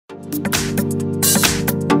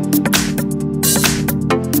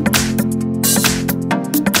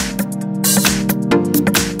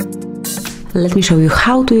Let me show you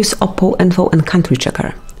how to use OPPO Info&Country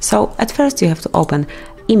Checker. So at first you have to open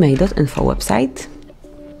IMEI.info website.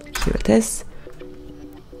 Here it is.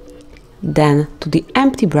 Then to the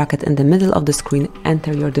empty bracket in the middle of the screen,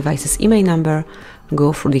 enter your device's IMEI number,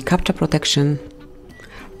 go through the CAPTCHA protection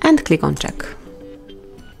and click on check.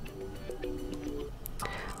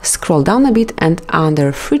 Scroll down a bit and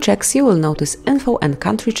under free checks you will notice Info and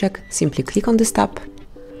Country Check. Simply click on this tab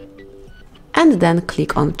and then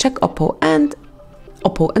click on Check OPPO and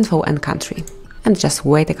OPPO Info and Country. And just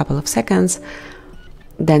wait a couple of seconds,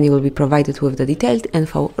 then you will be provided with the detailed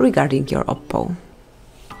info regarding your OPPO.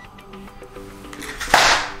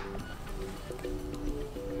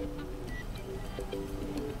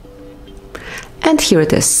 And here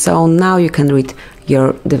it is. So now you can read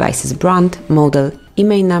your device's brand, model,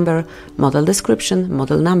 IMEI number, model description,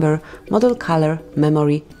 model number, model color,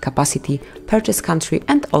 memory, capacity, purchase country,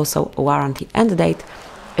 and also warranty end date.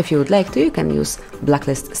 If you would like to, you can use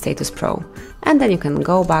Blacklist Status Pro. And then you can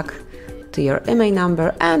go back to your IMEI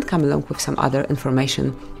number and come along with some other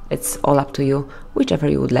information. It's all up to you, whichever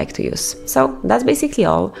you would like to use. So that's basically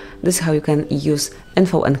all. This is how you can use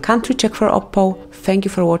Info and Country Check for OPPO. Thank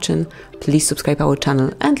you for watching. Please subscribe our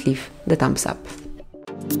channel and leave the thumbs up.